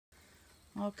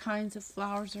All kinds of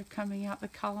flowers are coming out. The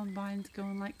columbine's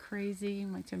going like crazy.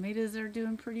 My tomatoes are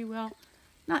doing pretty well.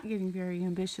 Not getting very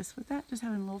ambitious with that, just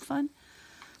having a little fun.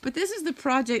 But this is the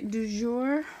project du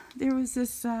jour. There was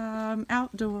this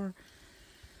outdoor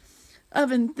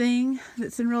oven thing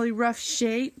that's in really rough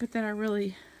shape, but that I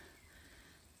really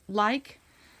like.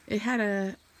 It had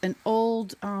an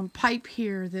old pipe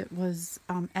here that was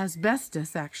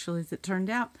asbestos, actually, as it turned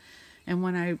out. And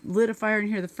when I lit a fire in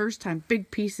here the first time, big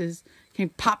pieces came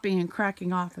popping and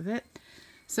cracking off of it.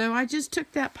 So I just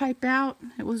took that pipe out.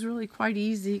 It was really quite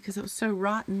easy because it was so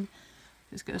rotten.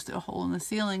 It just goes through a hole in the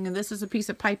ceiling. And this is a piece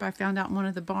of pipe I found out in one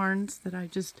of the barns that I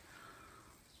just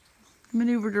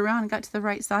maneuvered around and got to the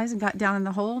right size and got down in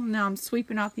the hole. Now I'm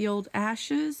sweeping out the old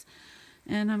ashes,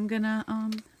 and I'm gonna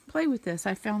play with this.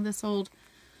 I found this old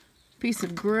piece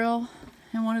of grill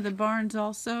in one of the barns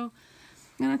also,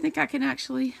 and I think I can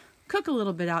actually cook a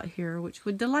little bit out here, which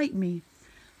would delight me.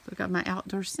 So I've got my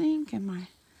outdoor sink and my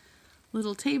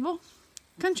little table.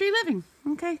 Country living.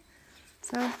 Okay,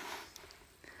 so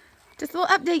just a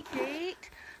little update.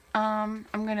 I'm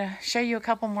gonna show you a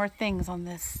couple more things on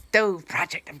this stove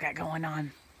project I've got going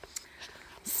on.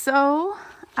 So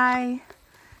I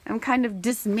am kind of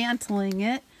dismantling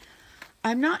it.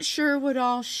 I'm not sure what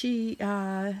all she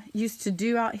used to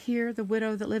do out here, the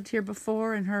widow that lived here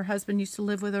before, and her husband used to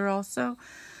live with her also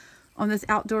on this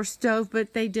outdoor stove,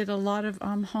 but they did a lot of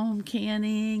home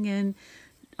canning and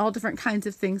all different kinds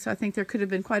of things. So I think there could have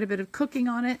been quite a bit of cooking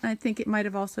on it, and I think it might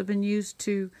have also been used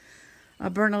to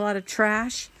burn a lot of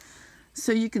trash.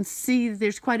 So you can see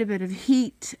there's quite a bit of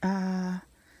heat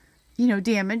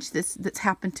damage that's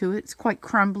happened to it. It's quite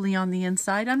crumbly on the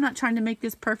inside. I'm not trying to make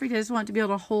this perfect. I just want it to be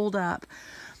able to hold up.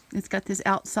 It's got this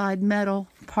outside metal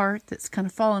part that's kind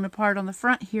of falling apart on the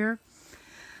front here.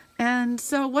 And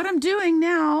so what I'm doing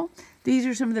now, these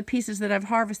are some of the pieces that I've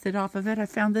harvested off of it. I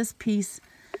found this piece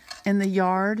in the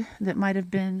yard that might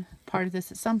have been part of this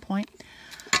at some point.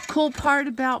 Cool part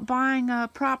about buying a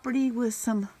property with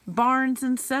some barns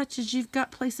and such is you've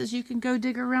got places you can go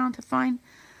dig around to find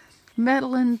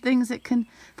metal and things that can,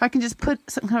 if I can just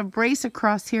put some kind of brace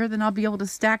across here, then I'll be able to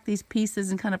stack these pieces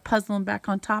and kind of puzzle them back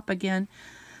on top again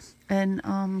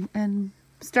and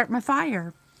start my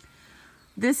fire.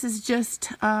 This is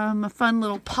just a fun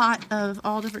little pot of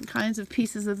all different kinds of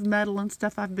pieces of metal and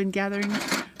stuff I've been gathering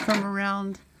from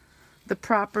around the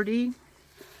property.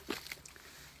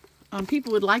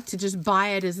 People would like to just buy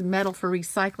it as metal for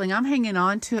recycling. I'm hanging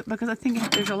on to it because I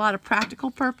think there's a lot of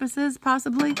practical purposes,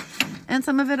 possibly. And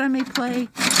some of it I may play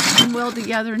and weld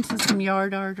together into some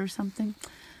yard art or something.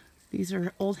 These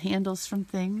are old handles from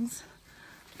things.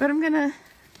 But I'm going to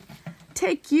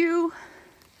take you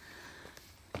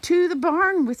to the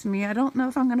barn with me. I don't know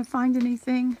if I'm going to find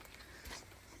anything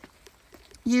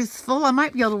useful. I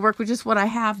might be able to work with just what I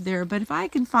have there. But if I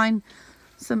can find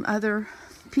some other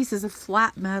pieces of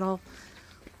flat metal,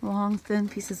 long thin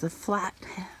pieces of flat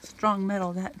strong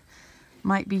metal, that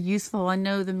might be useful. I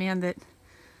know the man that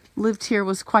lived here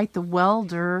was quite the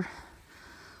welder.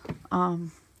 Oh,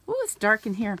 it's dark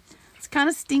in here. It's kind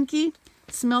of stinky.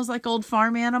 It smells like old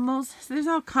farm animals. So there's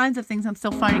all kinds of things I'm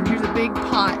still finding. Here's a big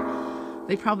pot.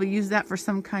 They probably use that for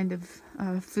some kind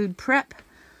of food prep.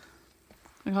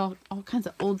 There's all kinds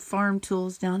of old farm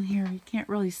tools down here. You can't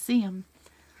really see them.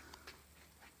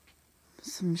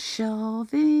 Some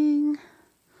shelving.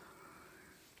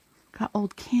 Got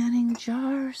old canning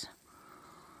jars.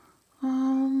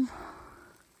 Let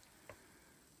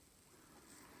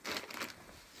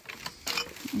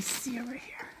me see over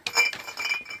here.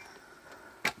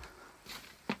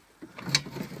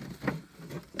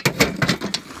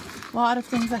 A lot of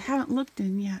things I haven't looked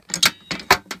in yet.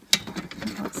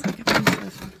 It looks like a piece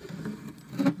of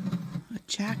a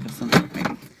jack of something.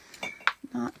 Maybe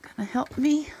not gonna help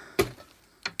me.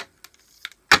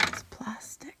 It's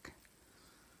plastic.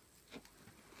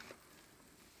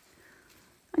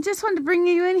 I just wanted to bring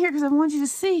you in here because I want you to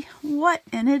see what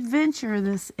an adventure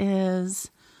this is.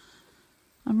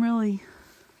 I'm really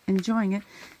enjoying it.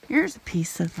 Here's a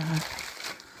piece of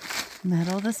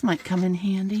metal. This might come in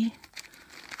handy.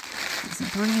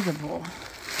 It's breathable.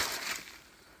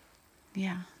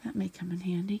 Yeah, that may come in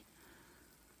handy.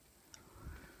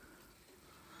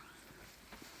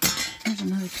 Here's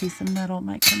another piece of metal.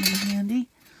 Might come in handy.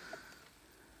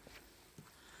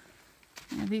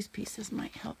 Yeah, these pieces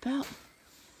might help out.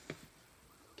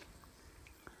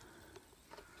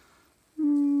 I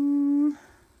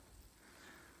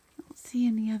don't see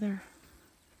any other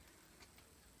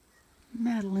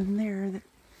metal in there that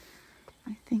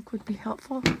I think would be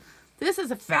helpful. This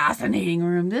is a fascinating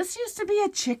room. This used to be a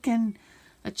chicken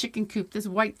coop. This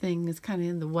white thing is kind of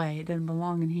in the way. It doesn't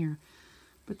belong in here.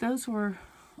 But those were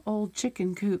old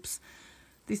chicken coops.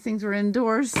 These things were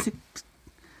indoors to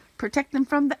protect them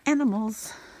from the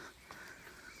animals.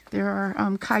 There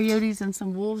are coyotes and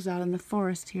some wolves out in the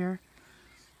forest here.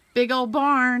 Big old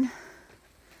barn.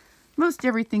 Most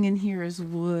everything in here is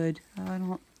wood. I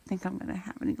don't think I'm going to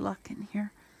have any luck in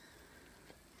here.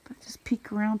 But just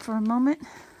peek around for a moment.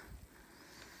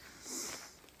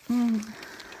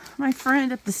 My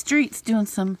friend up the street's doing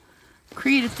some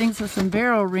creative things with some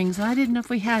barrel rings, and I didn't know if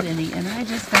we had any, and I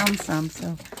just found some.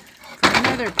 So for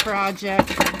another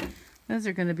project, those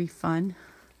are going to be fun.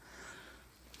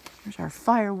 There's our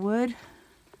firewood.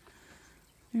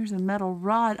 There's a metal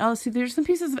rod. Oh, see, there's some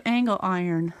pieces of angle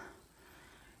iron.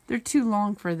 They're too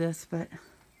long for this, but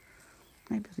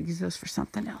maybe we'll use those for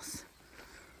something else.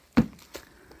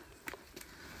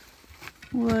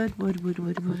 Wood, wood, wood,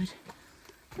 wood, wood.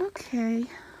 Okay.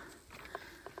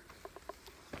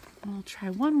 I'll try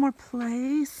one more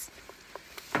place.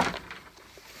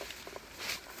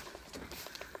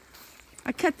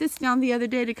 I cut this down the other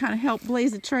day to kind of help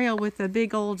blaze a trail with a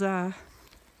big old, a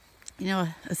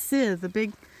sieve, a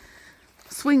big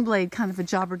swing blade kind of a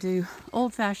job or do.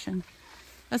 Old fashioned.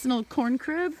 That's an old corn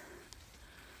crib.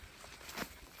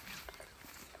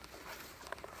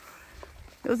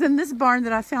 It was in this barn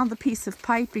that I found the piece of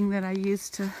piping that I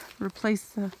used to replace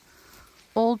the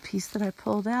old piece that I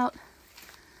pulled out.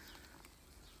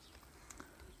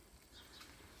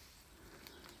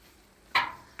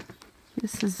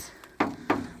 This is, I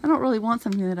don't really want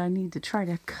something that I need to try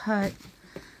to cut.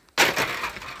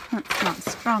 It's not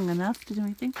strong enough to do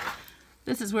anything.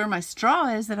 This is where my straw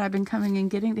is that I've been coming and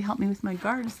getting to help me with my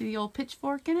garden. See the old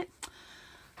pitchfork in it?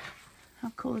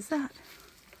 How cool is that?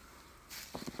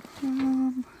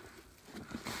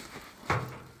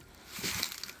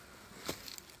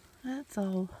 That's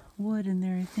all wood in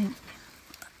there, I think.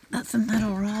 That's a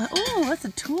metal rod. Oh, that's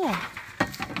a tool.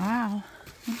 Wow.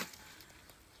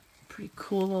 Pretty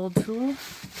cool old tool.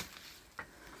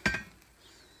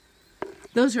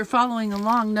 Those who are following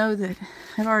along know that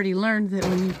I've already learned that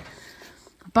when you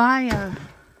buy a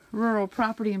rural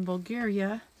property in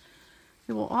Bulgaria,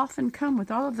 it will often come with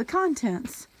all of the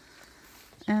contents.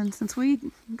 And since we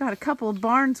got a couple of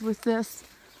barns with this,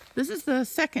 this is the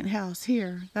second house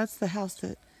here. That's the house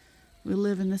that we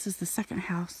live in. This is the second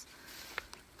house.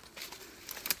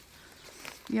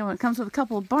 Yeah, when it comes with a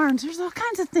couple of barns, there's all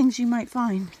kinds of things you might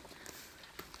find.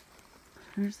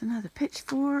 There's another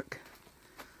pitchfork.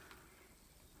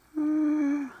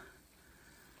 Got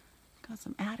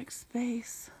some attic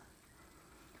space.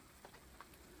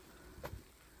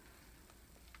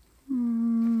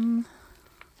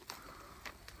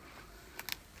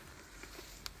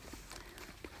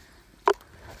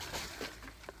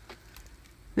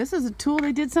 This is a tool.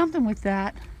 They did something with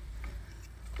that.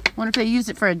 I wonder if they used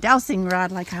it for a dowsing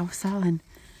rod like I saw in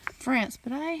France.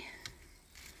 But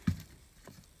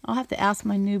I'll have to ask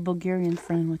my new Bulgarian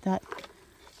friend what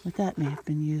that may have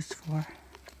been used for.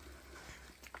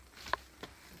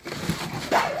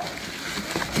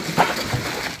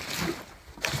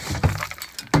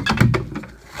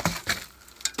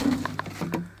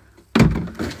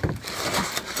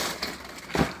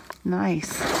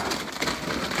 Nice.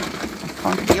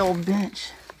 Onto the old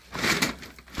bench.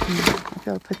 I'll be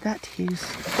able to put that to use.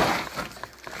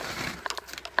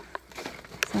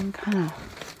 Some kind of,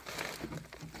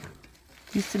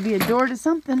 used to be a door to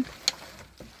something.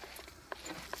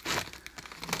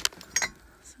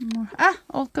 Some more. Ah,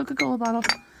 old Coca-Cola bottle.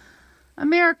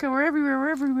 America, we're everywhere,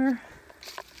 we're everywhere.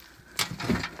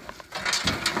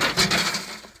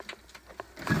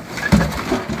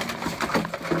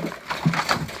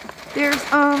 There's,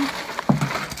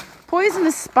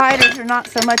 poisonous spiders are not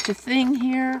so much a thing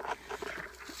here,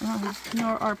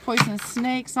 nor are poisonous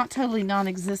snakes. Not totally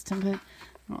non-existent, but I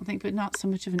don't think, but not so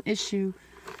much of an issue.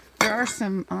 There are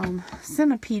some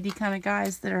centipede-y kind of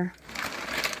guys that are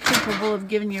capable of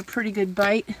giving you a pretty good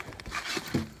bite.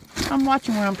 I'm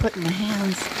watching where I'm putting my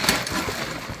hands.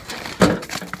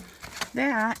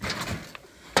 That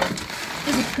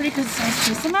is a pretty good sized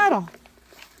piece of metal.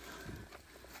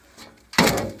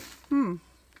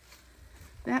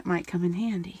 That might come in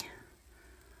handy.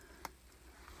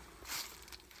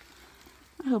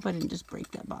 I hope I didn't just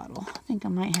break that bottle. I think I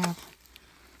might have.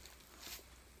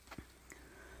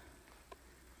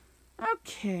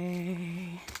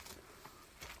 Okay.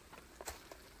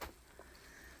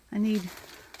 I need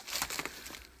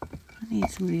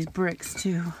some of these bricks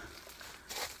too.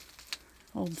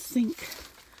 Old sink.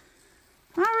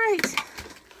 All right.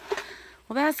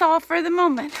 Well, that's all for the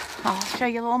moment. I'll show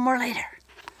you a little more later.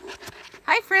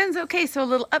 Hi friends. Okay, so a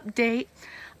little update.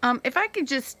 If I could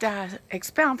just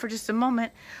expound for just a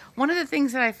moment, one of the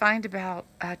things that I find about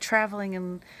traveling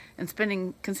and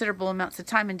spending considerable amounts of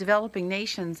time in developing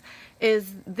nations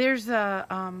is there's a,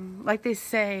 like they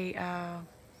say,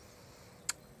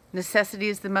 necessity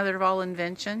is the mother of all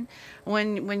invention.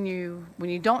 When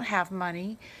you don't have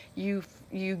money, you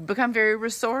become very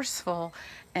resourceful,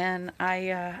 and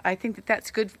I think that that's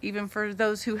good even for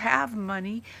those who have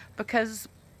money, because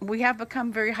we have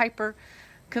become very hyper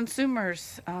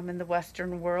consumers in the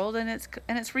Western world, and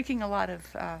it's wreaking a lot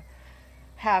of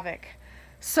havoc.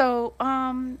 So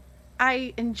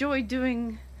I enjoy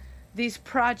doing these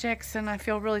projects, and I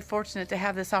feel really fortunate to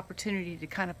have this opportunity to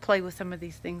kind of play with some of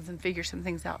these things and figure some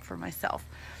things out for myself,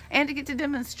 and to get to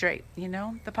demonstrate, you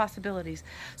know, the possibilities.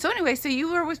 So anyway, so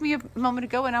you were with me a moment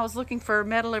ago, and I was looking for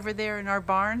metal over there in our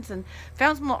barns and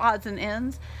found some odds and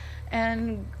ends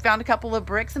and found a couple of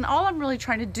bricks, and all I'm really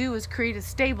trying to do is create a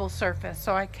stable surface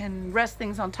so I can rest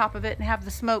things on top of it and have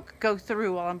the smoke go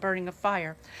through while I'm burning a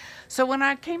fire. So when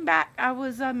I came back, I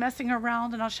was messing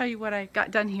around, and I'll show you what I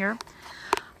got done here.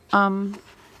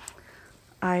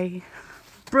 I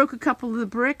broke a couple of the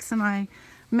bricks, and I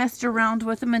messed around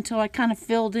with them until I kind of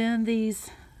filled in these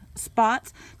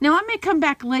spots. Now I may come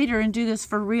back later and do this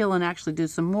for real and actually do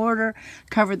some mortar,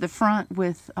 cover the front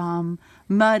with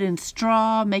mud and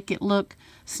straw, make it look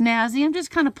snazzy. I'm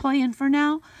just kind of playing for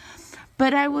now.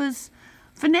 But I was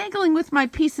finagling with my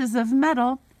pieces of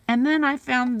metal, and then I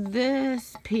found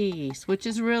this piece, which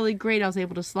is really great. I was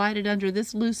able to slide it under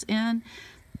this loose end,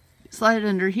 slide it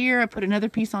under here. I put another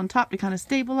piece on top to kind of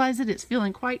stabilize it. It's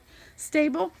feeling quite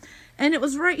stable. And it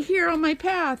was right here on my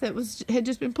path. It had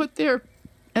just been put there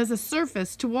as a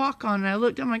surface to walk on. And I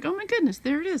looked, I'm like, oh my goodness,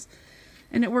 there it is.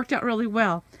 And it worked out really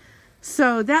well.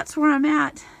 So that's where I'm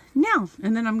at now.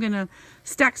 And then I'm going to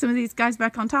stack some of these guys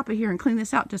back on top of here and clean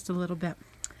this out just a little bit.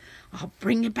 I'll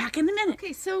bring it back in a minute.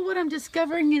 Okay, so what I'm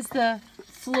discovering is the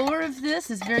floor of this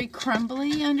is very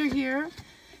crumbly under here.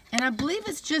 And I believe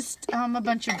it's just a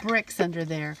bunch of bricks under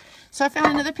there. So I found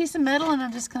another piece of metal, and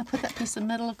I'm just going to put that piece of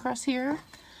metal across here.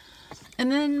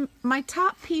 And then my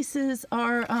top pieces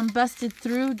are busted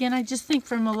through. Again, I just think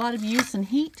from a lot of use and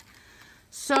heat.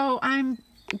 So I'm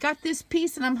got this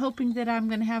piece, and I'm hoping that I'm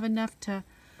going to have enough to,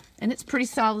 and it's pretty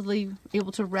solidly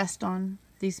able to rest on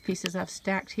these pieces I've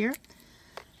stacked here.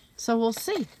 So we'll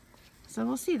see.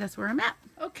 That's where I'm at.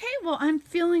 Okay, well, I'm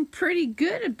feeling pretty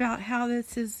good about how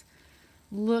this is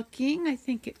looking. I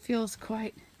think it feels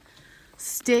quite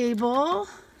stable.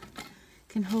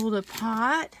 Can hold a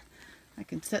pot. I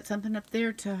can set something up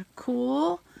there to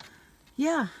cool.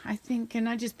 Yeah, I think, and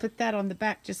I just put that on the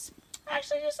back, just a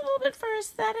little bit for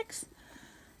aesthetics.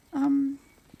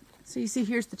 So you see,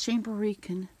 here's the chamber where you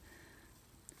can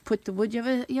put the wood. You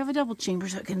have a double chamber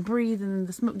so it can breathe, and then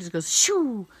the smoke just goes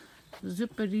shoo,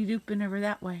 zoopity dooping over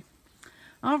that way.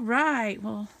 All right,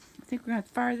 well, I think we're gonna have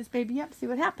to fire this baby up, see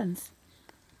what happens.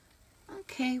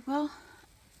 Okay, well,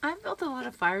 I've built a lot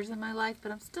of fires in my life,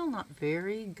 but I'm still not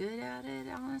very good at it,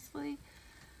 honestly.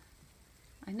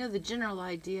 I know the general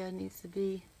idea needs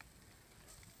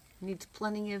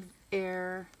plenty of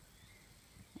air,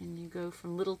 and you go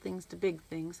from little things to big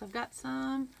things. I've got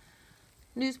some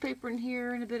newspaper in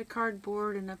here and a bit of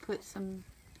cardboard, and I put some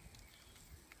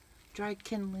dry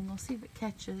kindling. We'll see if it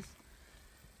catches.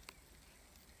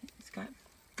 It's got,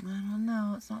 I don't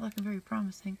know, it's not looking very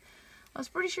promising. I was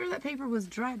pretty sure that paper was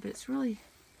dry, but it's really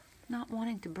not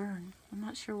wanting to burn. I'm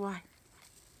not sure why.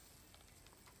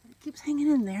 It keeps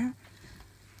hanging in there.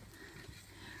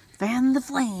 Fan the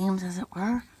flames, as it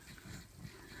were.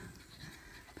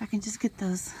 If I can just get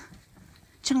those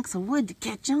chunks of wood to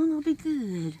catch on, it'll be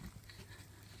good.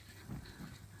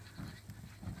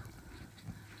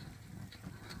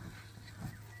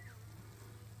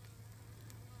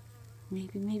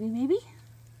 Maybe, maybe, maybe.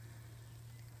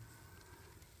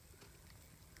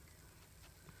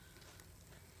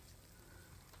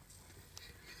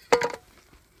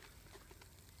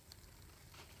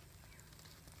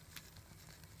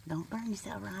 Don't burn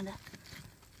yourself, Rhonda.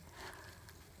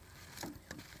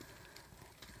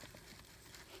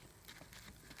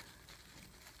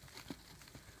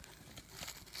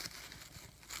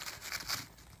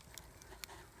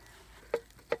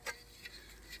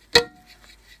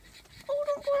 Oh,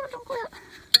 don't go out, don't go out.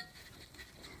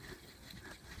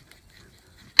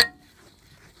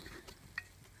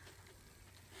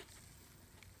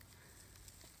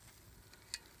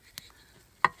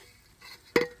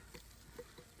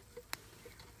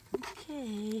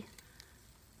 Okay,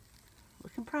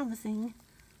 looking promising.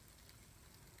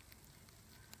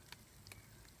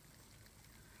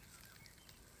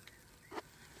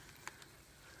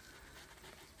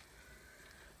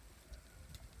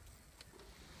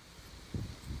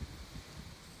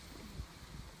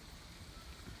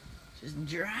 Just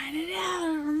drying it out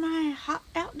over my hot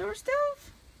outdoor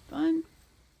stove. Fun.